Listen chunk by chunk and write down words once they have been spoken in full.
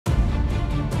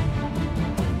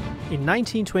In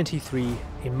 1923,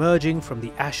 emerging from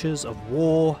the ashes of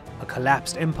war, a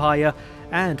collapsed empire,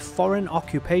 and foreign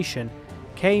occupation,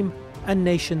 came a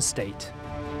nation-state.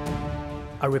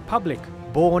 A republic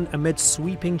born amid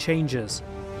sweeping changes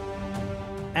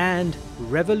and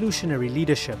revolutionary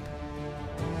leadership.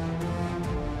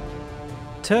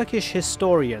 Turkish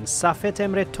historian Saffet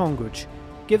Emre Tonguc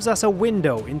gives us a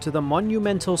window into the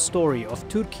monumental story of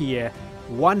Türkiye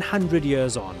 100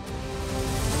 years on.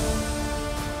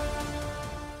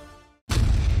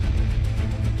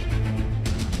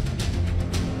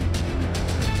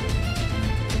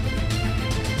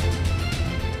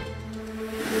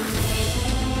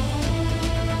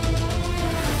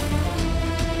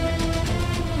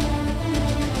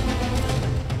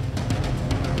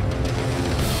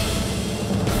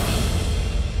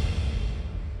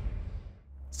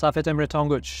 Saffet Emre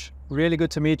Tonguc, really good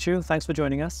to meet you. Thanks for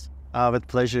joining us. With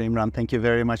pleasure, Imran. Thank you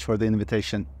very much for the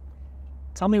invitation.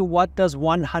 Tell me, what does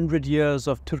 100 years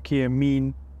of Türkiye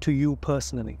mean to you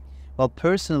personally? Well,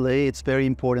 personally, it's very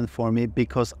important for me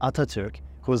because Ataturk,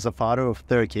 who is the father of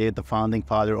Turkey, the founding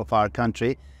father of our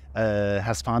country,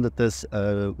 has founded this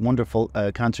wonderful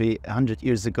country 100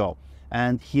 years ago.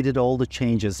 And he did all the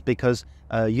changes because,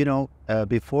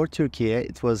 before Türkiye,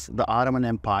 it was the Ottoman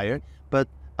Empire, but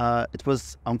it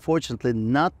was unfortunately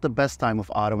not the best time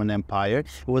of Ottoman Empire.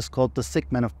 It was called the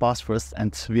sick man of Bosphorus,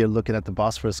 and we are looking at the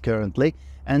Bosphorus currently.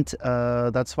 And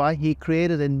that's why he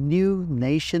created a new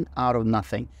nation out of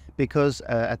nothing. Because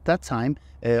at that time,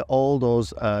 all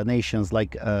those nations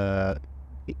like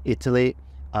Italy,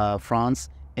 France,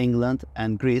 England,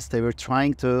 and Greece, they were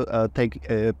trying to take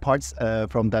parts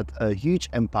from that huge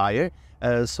empire.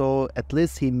 So at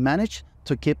least he managed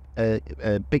to keep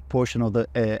a big portion of the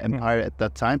empire at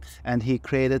that time, and he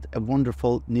created a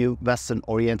wonderful new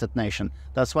Western-oriented nation.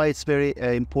 That's why it's very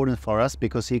important for us,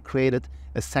 because he created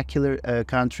a secular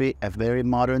country, a very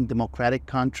modern, democratic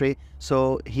country.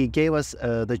 So he gave us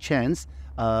the chance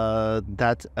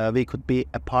that we could be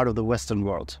a part of the Western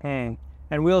world. And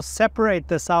we'll separate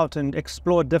this out and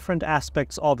explore different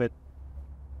aspects of it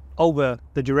over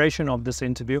the duration of this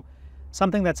interview.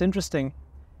 Something that's interesting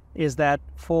is that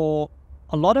for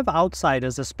a lot of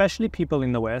outsiders, especially people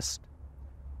in the West,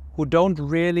 who don't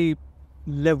really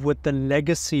live with the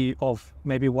legacy of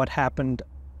maybe what happened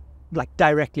like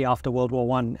directly after World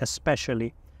War I,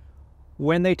 especially,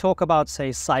 when they talk about,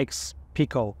 say,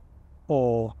 Sykes-Picot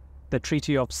or the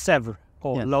Treaty of Sèvres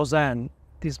or Yes. Lausanne,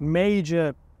 these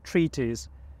major treaties,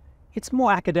 it's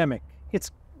more academic.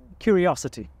 It's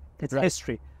curiosity. It's Right.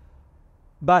 history.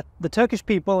 But the Turkish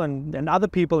people and other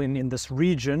people in this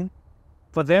region,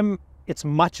 for them, it's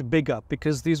much bigger,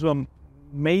 because these were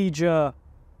major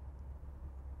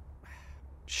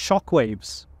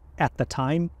shockwaves at the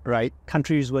time. Right.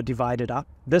 Countries were divided up.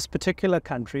 This particular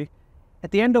country, at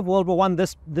the end of World War I,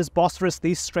 this Bosphorus,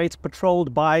 these straits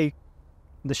patrolled by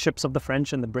the ships of the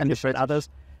French and the British and others,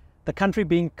 the country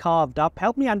being carved up.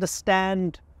 Help me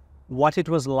understand what it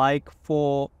was like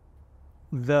for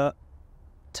the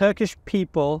Turkish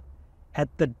people at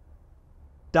the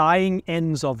dying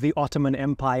ends of the Ottoman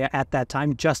Empire at that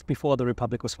time, just before the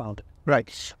Republic was founded.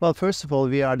 Right. Well, first of all,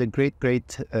 we are the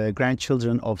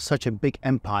great-grandchildren of such a big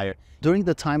empire. During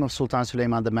the time of Sultan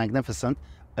Süleyman the Magnificent,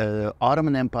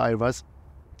 Ottoman Empire was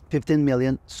 15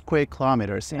 million square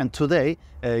kilometers. And today,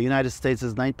 United States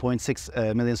is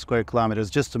 9.6 million square kilometers,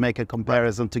 just to make a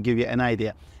comparison, to give you an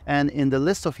idea. And in the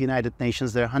list of United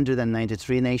Nations, there are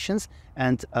 193 nations,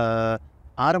 and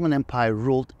Ottoman Empire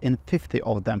ruled in 50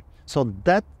 of them. So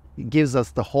that gives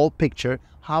us the whole picture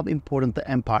how important the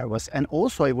empire was. And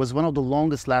also, it was one of the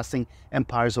longest lasting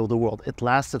empires of the world. It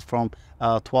lasted from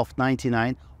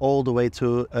 1299 all the way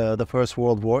to the First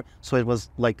World War. So it was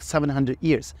like 700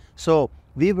 years. So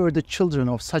we were the children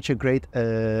of such a great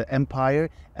empire,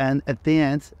 and at the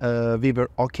end we were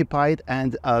occupied,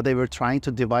 and they were trying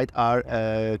to divide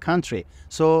our country.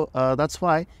 So that's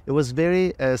why it was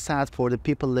very sad for the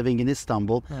people living in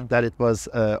Istanbul that it was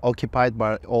occupied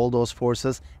by all those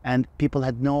forces, and people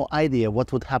had no idea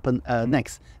what would happen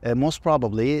next. Most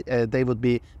probably they would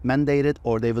be mandated,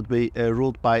 or they would be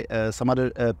ruled by some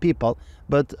other people.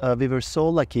 But we were so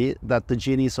lucky that the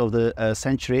genius of the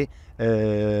century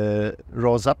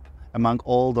rose up among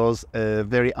all those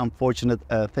very unfortunate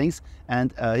things,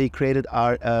 and he created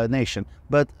our nation.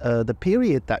 But the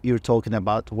period that you're talking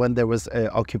about, when there was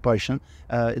occupation,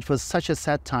 it was such a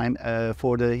sad time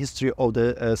for the history of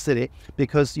the city,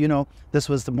 because, you know, this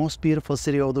was the most beautiful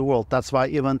city of the world. That's why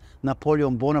even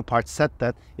Napoleon Bonaparte said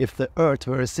that if the earth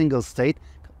were a single state,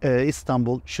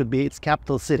 Istanbul should be its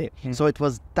capital city. So it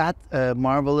was that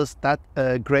marvelous, that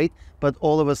great, but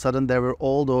all of a sudden there were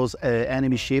all those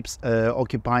enemy ships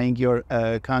occupying your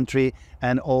country,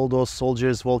 and all those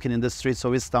soldiers walking in the streets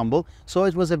of Istanbul. So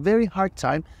it was a very hard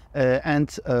time,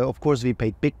 and of course we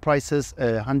paid big prices.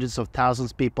 Hundreds of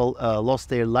thousands of people lost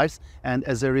their lives, and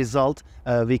as a result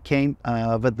we came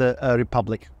with the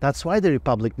Republic. That's why the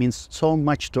Republic means so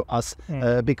much to us,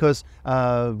 because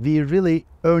we really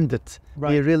earned it.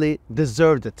 Right. We really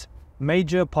deserved it.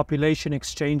 Major population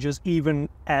exchanges, even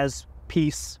as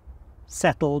peace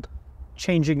settled,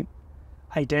 changing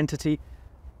identity.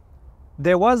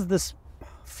 There was this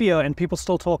fear, and people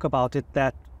still talk about it,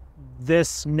 that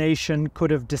this nation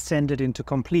could have descended into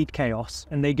complete chaos.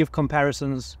 And they give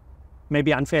comparisons,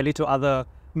 maybe unfairly, to other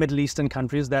Middle Eastern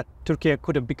countries, that Turkey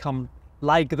could have become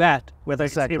like that, whether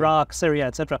it's Iraq, Syria,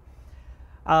 etc.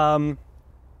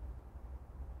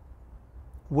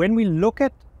 When we look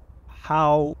at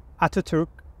how Ataturk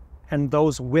and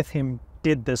those with him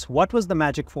did this, what was the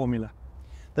magic formula?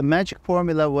 The magic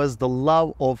formula was the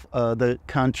love of the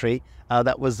country.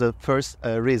 That was the first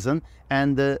reason.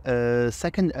 And the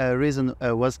second reason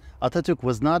was Ataturk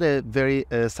was not a very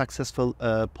successful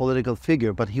political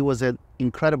figure, but he was an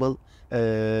incredible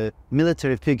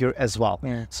military figure as well.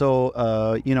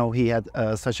 So, you know, he had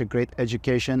such a great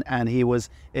education, and he was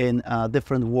in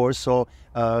different wars. So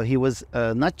he was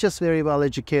not just very well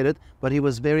educated, but he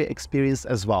was very experienced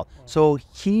as well. So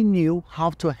he knew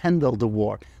how to handle the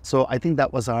war. So I think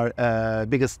that was our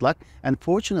biggest luck. And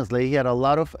fortunately, he had a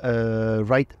lot of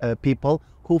right people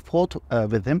who fought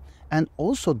with him. And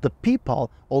also the people,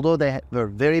 although they were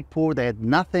very poor, they had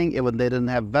nothing, even they didn't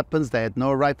have weapons, they had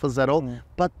no rifles at all,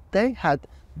 but they had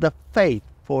the faith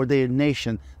for their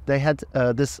nation. They had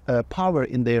this power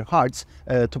in their hearts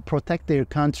to protect their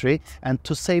country and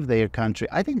to save their country.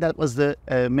 I think that was the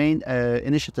main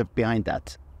initiative behind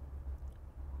that.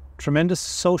 Tremendous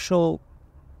social,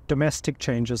 domestic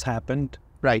changes happened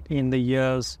in the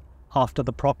years after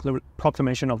the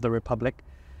proclamation of the Republic.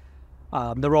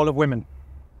 The role of women,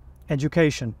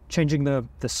 education, changing the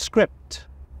script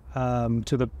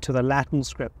to the Latin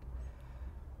script,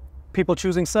 people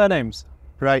choosing surnames.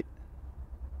 Right.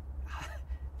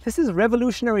 This is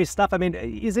revolutionary stuff. I mean,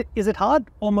 is it hard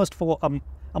almost for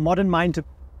a modern mind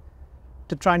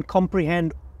to try and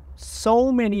comprehend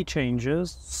so many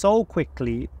changes so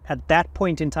quickly at that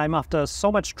point in time, after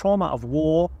so much trauma of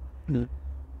war,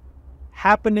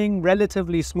 happening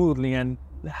relatively smoothly and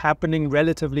happening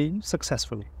relatively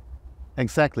successfully?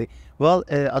 Exactly. Well,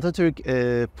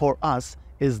 Ataturk for us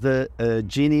is the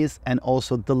genius and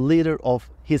also the leader of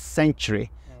his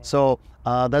century. So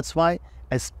that's why,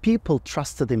 as people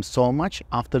trusted him so much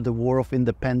after the War of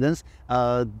Independence,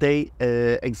 they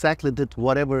exactly did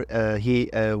whatever he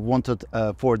wanted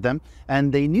for them.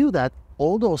 And they knew that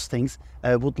all those things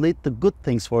would lead to good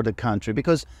things for the country,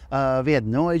 because we had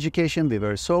no education, we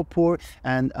were so poor,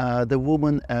 and the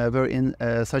women were in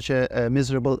such a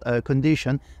miserable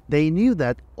condition. They knew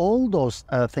that all those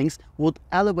things would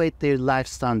elevate their life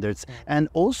standards. And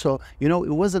also, you know, it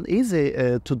wasn't easy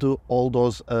to do all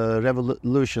those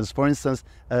revolutions. For instance,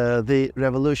 the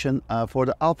revolution for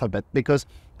the alphabet, because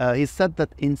he said that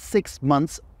in 6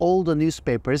 months all the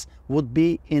newspapers would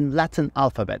be in Latin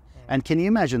alphabet. And can you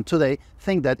imagine today,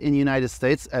 think that in the United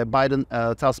States, Biden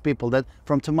tells people that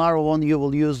from tomorrow on you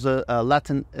will use the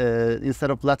Latin, instead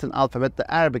of Latin alphabet,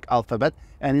 the Arabic alphabet.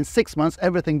 And in 6 months,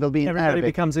 everything will be in Arabic. Everybody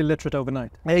becomes illiterate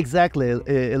overnight. Exactly,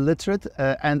 illiterate.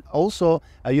 And also,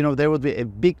 you know, there would be a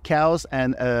big chaos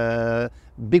and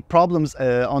big problems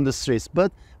on the streets.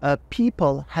 But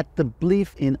people had the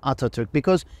belief in Ataturk,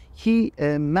 because he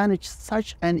managed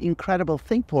such an incredible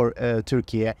thing for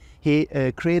Turkey. He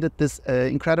created this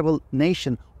incredible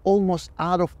nation almost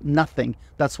out of nothing.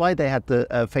 That's why they had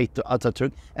the faith to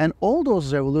Ataturk. And all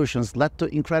those revolutions led to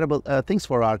incredible things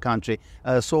for our country.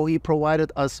 So he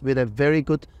provided us with a very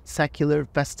good secular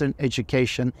Western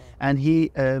education, and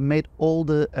he made all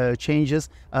the changes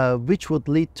which would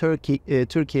lead Turkey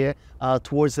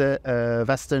towards a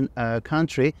Western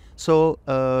country. So,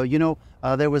 you know,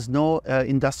 there was no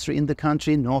industry in the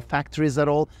country, no factories at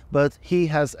all, but he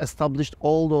has established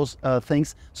all those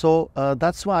things. So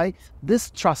that's why this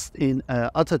trust in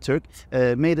Ataturk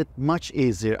made it much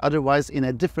easier. Otherwise, in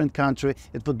a different country,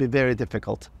 it would be very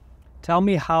difficult. Tell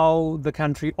me how the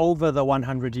country over the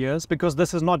 100 years, because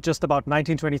this is not just about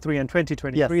 1923 and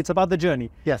 2023, it's about the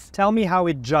journey. Yes. Tell me how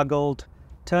it juggled,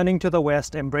 turning to the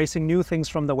West, embracing new things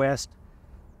from the West,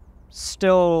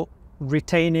 still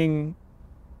retaining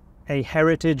a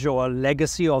heritage or a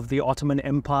legacy of the Ottoman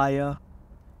Empire,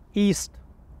 East,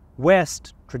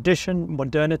 West, tradition,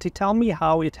 modernity. Tell me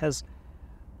how it has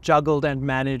juggled and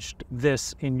managed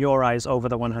this in your eyes over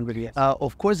the 100 years?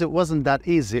 Of course, it wasn't that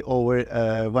easy over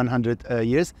 100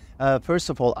 years. First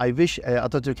of all, I wish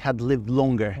Ataturk had lived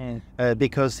longer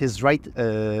because his right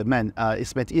man,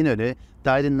 Saffet İnönü,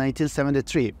 died in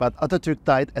 1973, but Ataturk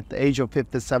died at the age of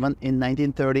 57 in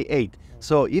 1938.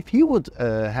 So if he would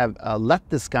have left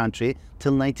this country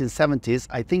till 1970s,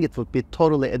 I think it would be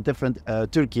totally a different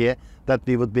Turkey that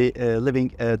we would be living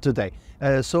today.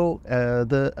 So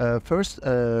the first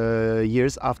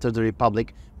years after the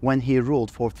Republic, when he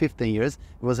ruled for 15 years,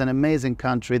 it was an amazing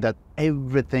country that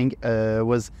everything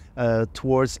was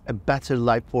towards a better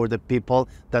life for the people,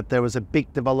 that there was a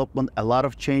big development, a lot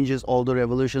of changes, all the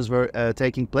revolutions were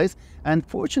taking place. And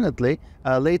fortunately,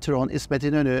 later on, Saffet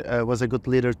İnönü was a good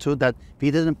leader too, that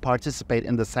we didn't participate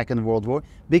in the Second World War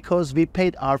because we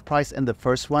paid our price in the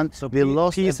first one. So we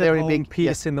lost peace a very at home, big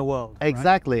peace in the world.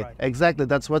 Exactly, right? exactly.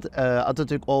 That's what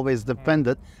Ataturk always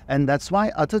defended, and that's why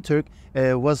Ataturk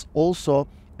was also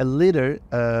a leader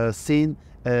seen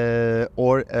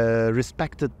or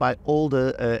respected by all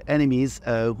the enemies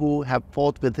who have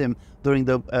fought with him during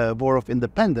the War of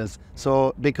Independence.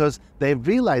 So because they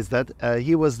realized that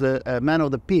he was the man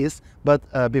of the peace, but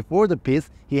before the peace,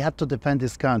 he had to defend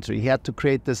his country. He had to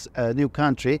create this new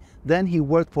country. Then he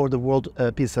worked for the world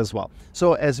peace as well.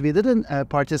 So as we didn't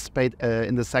participate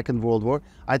in the Second World War,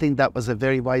 I think that was a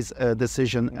very wise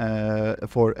decision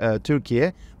for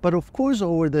Turkey. But of course,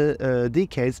 over the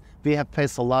decades, we have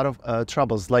faced a lot of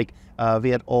troubles. Like we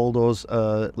had all those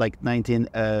like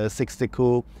 1960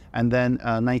 coup and then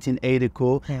 1980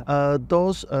 coup.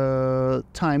 Those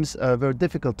times were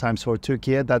difficult times for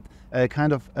Turkey that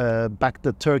kind of backed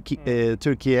the Turkey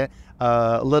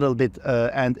a little bit,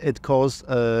 and it caused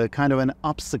kind of an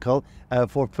obstacle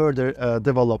for further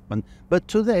development. But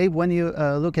today, when you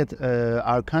look at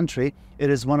our country, it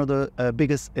is one of the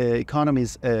biggest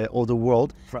economies of the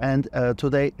world, and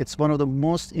today it's one of the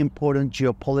most important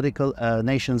geopolitical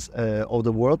nations of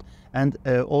the world, and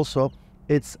also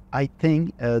it's, I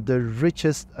think, the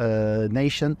richest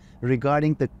nation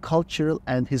regarding the cultural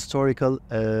and historical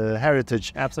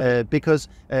heritage. Absolutely. Because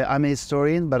I'm a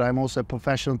historian, but I'm also a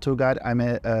professional tour guide. I'm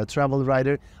a travel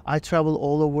writer. I travel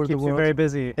all over the world. Keeps you very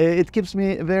busy. It keeps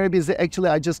me very busy. Actually,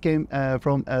 I just came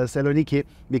from Saloniki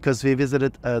because we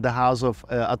visited the house of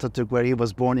Ataturk, where he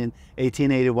was born in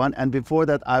 1881. And before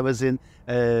that, I was in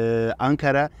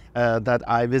Ankara, that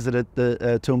I visited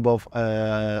the tomb of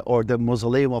or the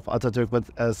mausoleum of Ataturk with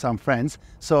some friends.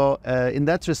 So in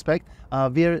that respect,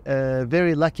 we're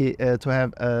very lucky to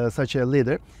have such a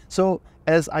leader. So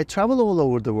as I travel all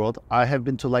over the world, I have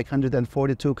been to like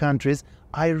 142 countries.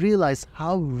 I realize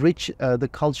how rich the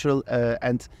cultural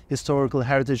and historical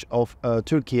heritage of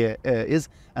Turkey is,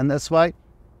 and that's why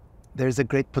there's a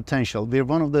great potential. We're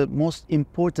one of the most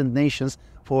important nations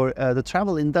for the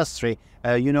travel industry.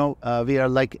 You know, we are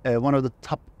like one of the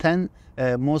top 10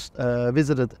 most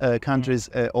visited countries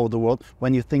of the world.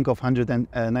 When you think of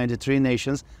 193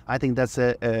 nations, I think that's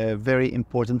a very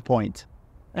important point.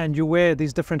 And you wear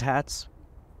these different hats: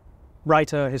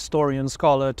 writer, historian,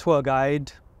 scholar, tour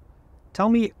guide. Tell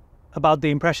me about the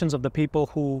impressions of the people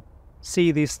who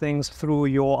see these things through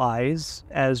your eyes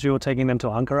as you're taking them to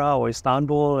Ankara or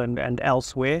Istanbul and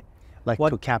elsewhere. Like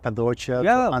to Cappadocia,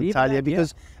 Yeah, to Antalya,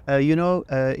 because you know,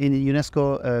 in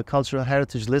UNESCO Cultural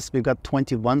Heritage List, we've got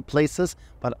 21 places,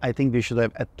 but I think we should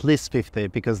have at least 50,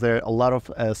 because there are a lot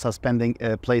of suspending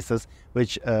places,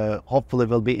 which hopefully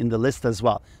will be in the list as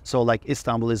well. So like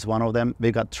Istanbul is one of them.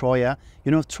 We got Troya.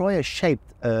 You know, Troya shaped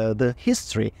the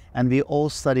history, and we all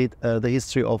studied the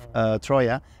history of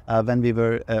Troya when we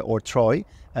were, or Troy,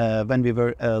 when we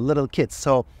were little kids.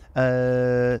 So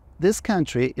this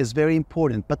country is very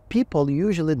important, but people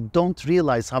usually don't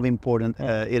realize how important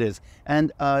it is.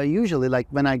 And usually, like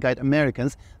when I guide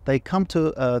Americans, they come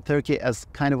to Turkey as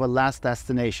kind of a last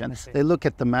destination. They look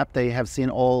at the map, they have seen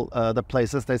all the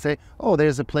places, they say, oh,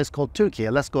 there's a place called Turkey,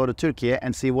 let's go to Turkey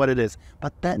and see what it is.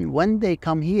 But then when they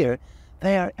come here,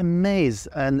 they are amazed,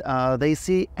 and they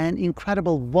see an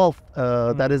incredible wealth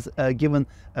that is given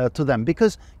to them.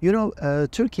 Because, you know,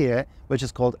 Turkey, which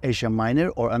is called Asia Minor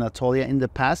or Anatolia in the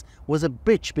past, was a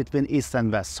bridge between East and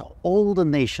West. So all the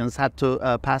nations had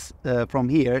to pass from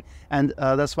here, and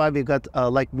that's why we got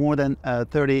like more than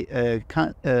 30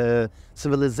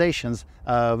 civilizations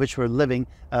which were living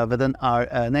within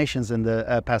our nations in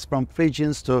the past, from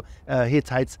Phrygians to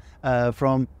Hittites,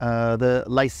 from the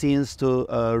Lycians to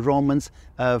Romans,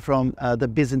 from the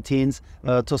Byzantines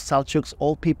to Seljuks.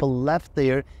 All people left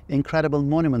their incredible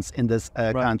monuments in this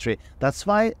country. That's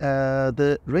why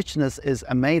the richness is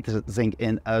amazing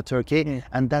in Turkey,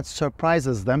 and that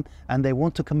surprises them, and they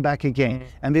want to come back again.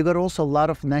 And we got also a lot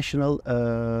of national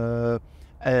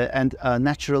and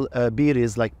natural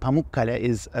beauties, like Pamukkale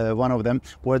is one of them,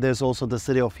 where there's also the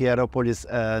city of Hierapolis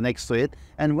next to it.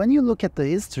 And when you look at the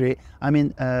history, I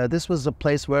mean, this was a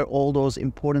place where all those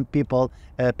important people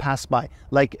passed by.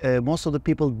 Like most of the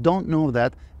people don't know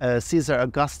that Caesar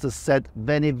Augustus said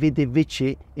Veni Vidi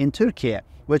Vici in Turkey,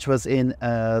 which was in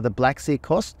the Black Sea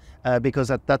coast, because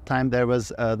at that time there was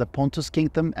the Pontus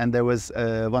kingdom, and there was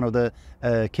one of the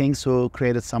kings who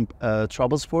created some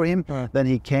troubles for him. Then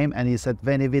he came and he said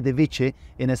Veni Vidi Vici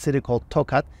in a city called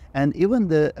Tokat, and even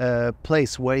the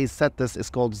place where he said this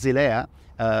is called Zilea,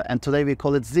 and today we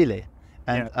call it Zile.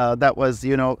 And that was,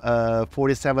 you know,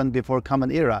 47 before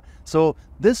Common Era. So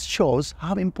this shows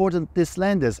how important this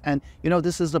land is. And, you know,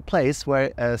 this is the place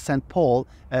where St. Paul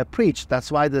preached.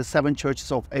 That's why the 7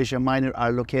 churches of Asia Minor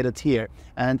are located here.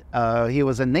 And he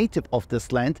was a native of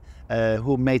this land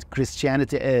who made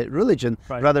Christianity a religion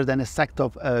rather than a sect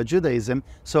of Judaism.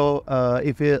 So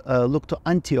if you look to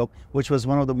Antioch, which was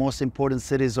one of the most important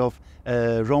cities of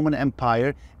Roman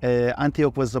Empire,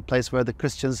 Antioch was the place where the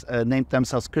Christians named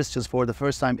themselves Christians for the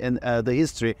first time in the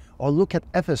history. Or look at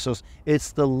Ephesus.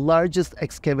 It's the largest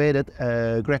excavated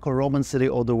Greco-Roman city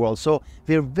of the world. So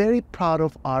we're very proud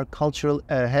of our cultural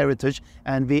heritage,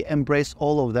 and we embrace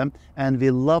all of them, and we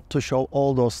love to show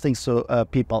all those things to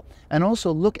people. And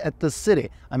also look at the city.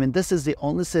 I mean, this is the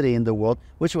only city in the world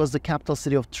which was the capital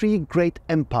city of 3 great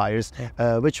empires,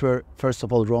 which were, first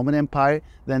of all, Roman Empire,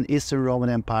 then Eastern Roman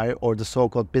Empire, or the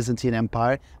so-called Byzantine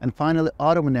Empire, and finally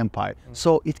Ottoman Empire.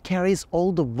 So it carries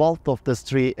all the wealth of these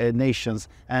 3 nations.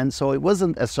 And so it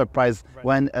wasn't a surprise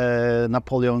when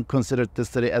Napoleon considered this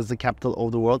city as the capital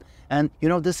of the world. And, you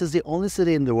know, this is the only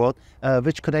city in the world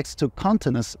which connects to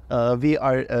continents. We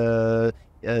are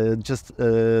just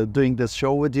doing this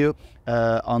show with you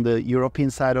on the European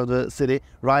side of the city.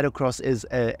 Right across is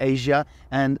Asia,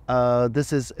 and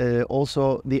this is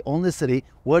also the only city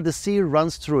where the sea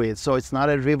runs through it. So it's not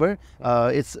a river,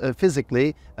 it's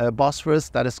physically Bosphorus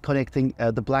that is connecting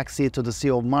the Black Sea to the Sea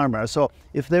of Marmara. So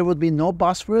if there would be no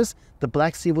Bosphorus, the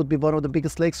Black Sea would be one of the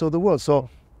biggest lakes of the world. So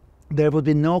there would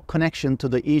be no connection to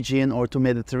the Aegean or to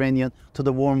Mediterranean, to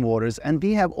the warm waters. And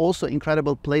we have also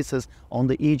incredible places on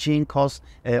the Aegean coast,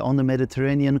 on the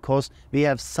Mediterranean coast. We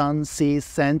have sun, sea,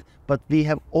 sand, but we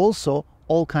have also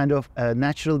all kind of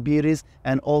natural beauties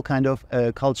and all kind of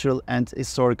cultural and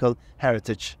historical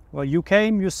heritage. Well, you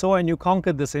came, you saw, and you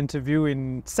conquered this interview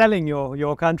in selling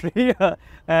your country,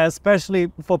 especially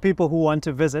for people who want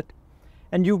to visit.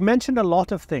 And you've mentioned a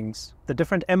lot of things, the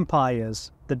different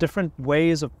empires, the different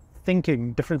ways of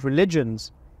thinking, different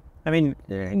religions. I mean,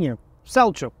 you know,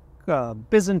 Seljuk,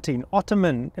 Byzantine,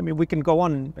 Ottoman. I mean, we can go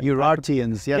on.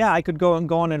 Urartians, yes. Yeah, I could go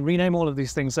on and rename all of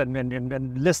these things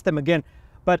and list them again.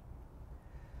 But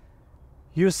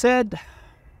you said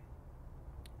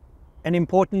an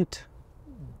important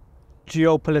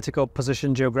geopolitical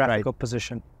position, geographical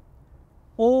position.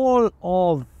 All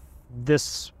of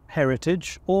this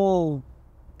heritage, all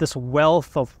this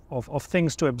wealth of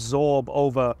things to absorb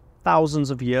over thousands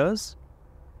of years,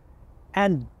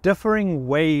 and differing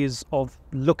ways of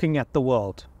looking at the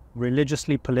world,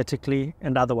 religiously, politically,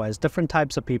 and otherwise, different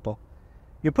types of people.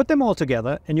 You put them all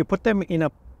together and you put them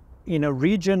in a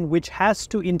region which has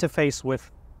to interface with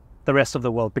the rest of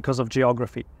the world because of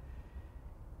geography.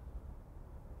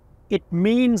 It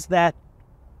means that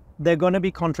there are going to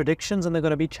be contradictions and there are going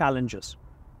to be challenges.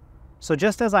 So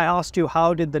just as I asked you,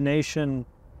 how did the nation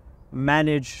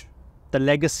manage the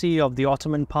legacy of the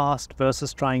Ottoman past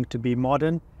versus trying to be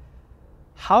modern,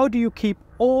 how do you keep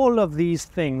all of these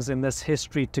things in this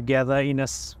history together in a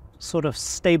sort of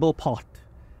stable pot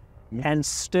and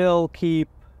still keep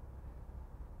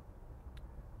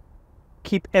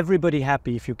everybody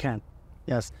happy if you can?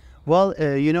 Yes. Well,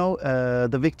 you know,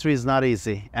 the victory is not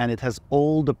easy, and it has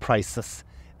all the prices.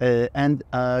 You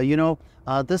know,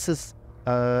 this is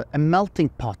a melting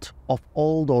pot of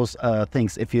all those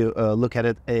things if you look at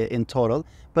it in total.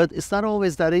 But it's not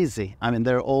always that easy. I mean,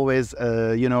 there are always,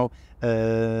 you know,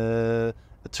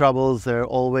 troubles. There are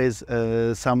always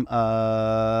some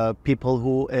people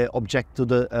who object to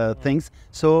the things.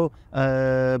 So,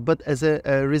 but as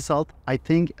a result, I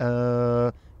think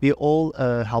we all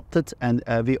helped it, and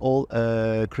we all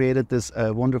created this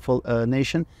wonderful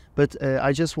nation. But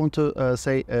I just want to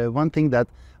say one thing, that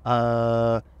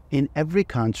in every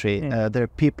country there are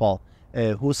people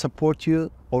who support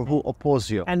you or who oppose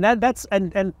you. And that's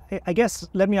I guess,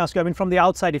 let me ask you, I mean, from the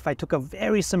outside, if I took a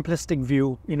very simplistic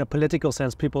view in a political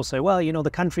sense, people say, well, you know,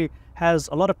 the country has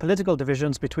a lot of political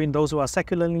divisions between those who are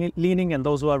secularly leaning and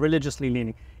those who are religiously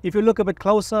leaning. If you look a bit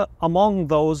closer, among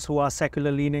those who are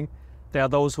secular leaning, there are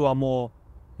those who are more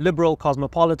liberal,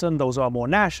 cosmopolitan, those who are more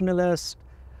nationalist.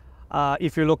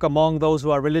 If you look among those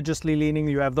who are religiously leaning,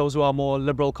 you have those who are more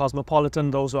liberal,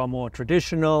 cosmopolitan, those who are more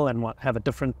traditional and have a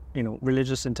different, you know,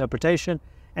 religious interpretation,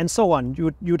 and so on.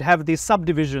 You'd have these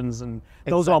subdivisions, and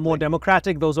those who are more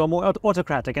democratic, those who are more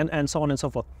autocratic, and so on and so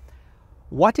forth.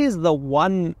 What is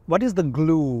the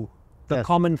glue, the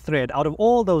common thread out of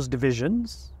all those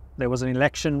divisions? There was an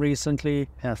election recently.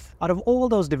 Yes. Out of all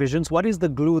those divisions, what is the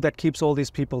glue that keeps all these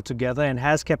people together and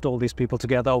has kept all these people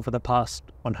together over the past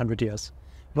 100 years?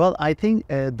 Well, I think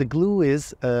the glue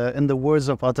is in the words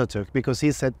of Ataturk, because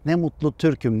he said, "Ne mutlu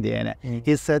Türk'üm Diyene."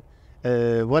 He said,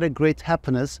 what a great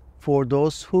happiness for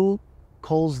those who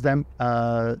calls them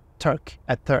a Turk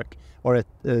or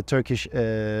a Turkish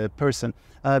person,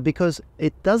 because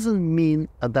it doesn't mean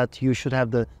that you should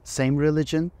have the same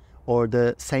religion or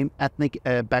the same ethnic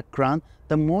background.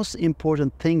 The most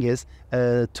important thing is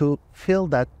to feel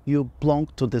that you belong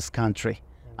to this country.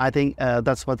 I think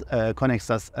that's what connects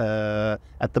us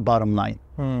at the bottom line.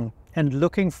 And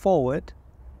looking forward,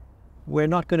 we're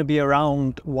not going to be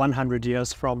around 100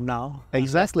 years from now.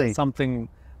 Exactly. Something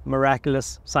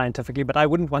miraculous scientifically, but I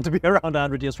wouldn't want to be around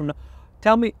 100 years from now.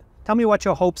 Tell me what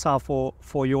your hopes are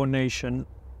for your nation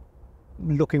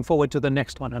looking forward to the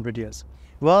next 100 years.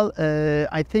 Well,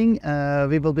 I think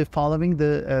we will be following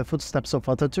the footsteps of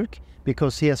Ataturk,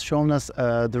 because he has shown us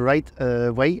the right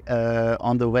way,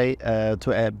 on the way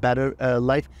to a better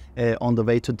life, on the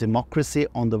way to democracy,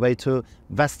 on the way to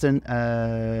Western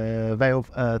way of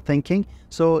thinking.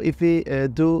 So if we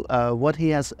do what he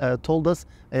has told us,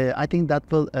 I think that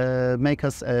will make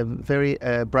us a very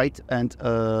bright and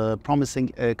promising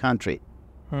country.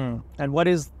 And what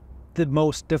is the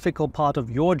most difficult part of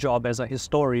your job as a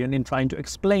historian in trying to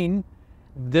explain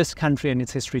this country and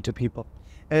its history to people?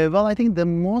 Well, I think the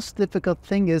most difficult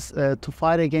thing is to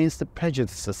fight against the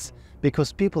prejudices,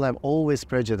 because people have always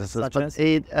prejudices. Such but as?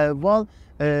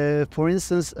 For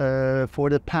instance, for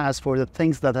the past, for the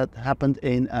things that had happened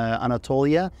in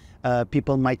Anatolia,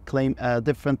 people might claim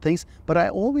different things. But I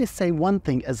always say one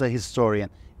thing as a historian: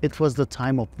 it was the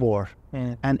time of war.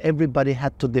 And everybody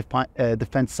had to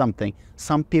defend something.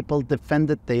 Some people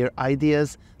defended their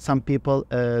ideas. Some people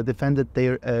defended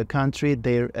their country,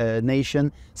 their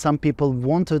nation. Some people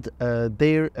wanted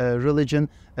their religion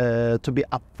to be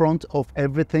upfront of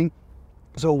everything.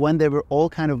 So when there were all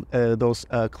kind of those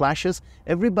clashes,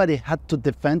 everybody had to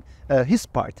defend his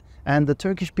part. And the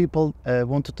Turkish people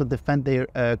wanted to defend their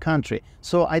country.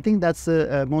 So I think that's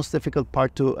the most difficult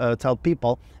part to tell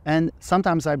people. And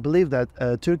sometimes I believe that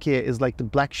Turkey is like the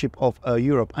black sheep of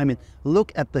Europe. I mean,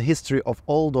 look at the history of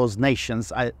all those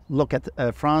nations. I look at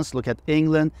France, look at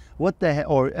England, or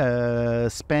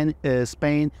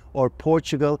Spain or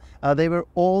Portugal. They were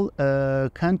all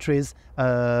countries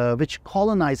which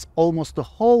colonized almost the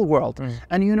whole world.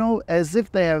 And you know, as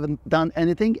if they haven't done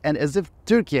anything, and as if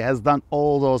Turkey has done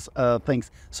all those things.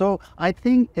 So I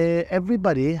think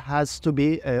everybody has to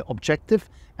be objective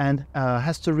and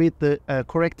has to read the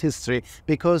correct history,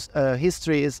 because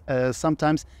history is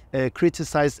sometimes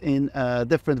criticized in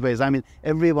different ways. I mean,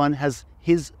 everyone has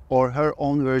his or her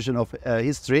own version of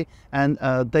history, and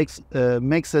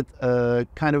makes it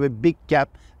kind of a big gap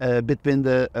between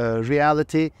the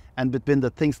reality and between the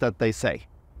things that they say.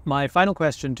 My final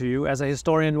question to you, as a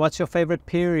historian, what's your favorite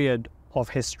period of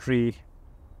history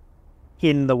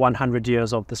in the 100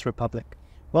 years of this republic?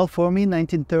 Well, for me,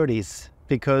 1930s,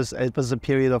 because it was a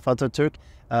period of Ataturk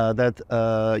that,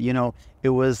 you know, it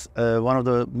was one of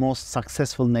the most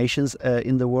successful nations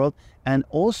in the world. And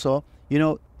also, you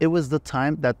know, it was the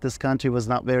time that this country was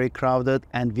not very crowded,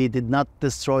 and we did not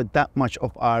destroy that much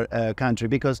of our country.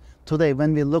 Because today,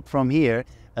 when we look from here,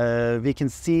 we can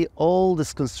see all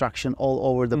this construction all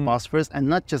over the Bosphorus, and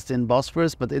not just in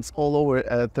Bosphorus, but it's all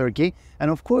over Turkey.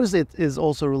 And of course, it is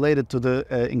also related to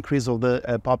the increase of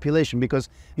the population, because,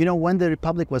 you know, when the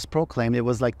Republic was proclaimed, it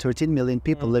was like 13 million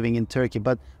people living in Turkey.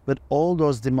 But with all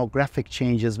those demographic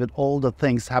changes, with all the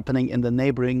things happening in the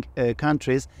neighboring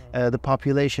countries, the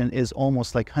population is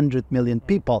almost like 100 million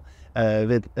people,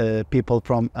 with people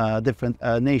from different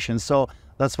nations. So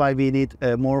that's why we need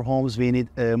more homes, we need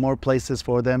more places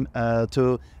for them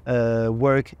to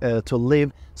work, to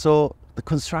live. So the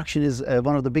construction is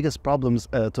one of the biggest problems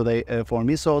today for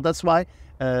me. So that's why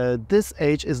this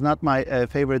age is not my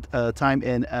favorite time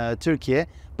in Turkey.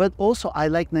 But also I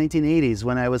like 1980s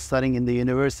when I was studying in the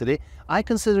university. I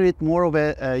consider it more of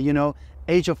a,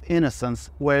 age of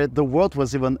innocence, where the world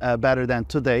was even better than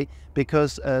today,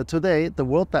 because today the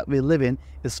world that we live in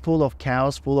is full of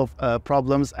chaos, full of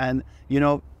problems, and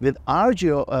with our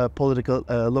geopolitical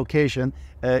location,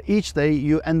 each day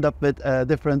you end up with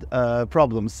different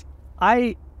problems.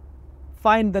 I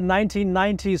find the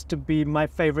 1990s to be my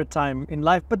favorite time in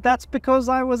life, but that's because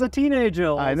I was a teenager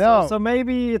also. I know. So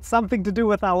maybe it's something to do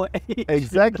with our age.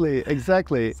 Exactly,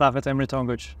 exactly. Saffet Emre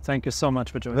Tonguc, thank you so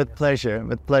much for joining us. With pleasure,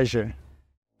 with pleasure.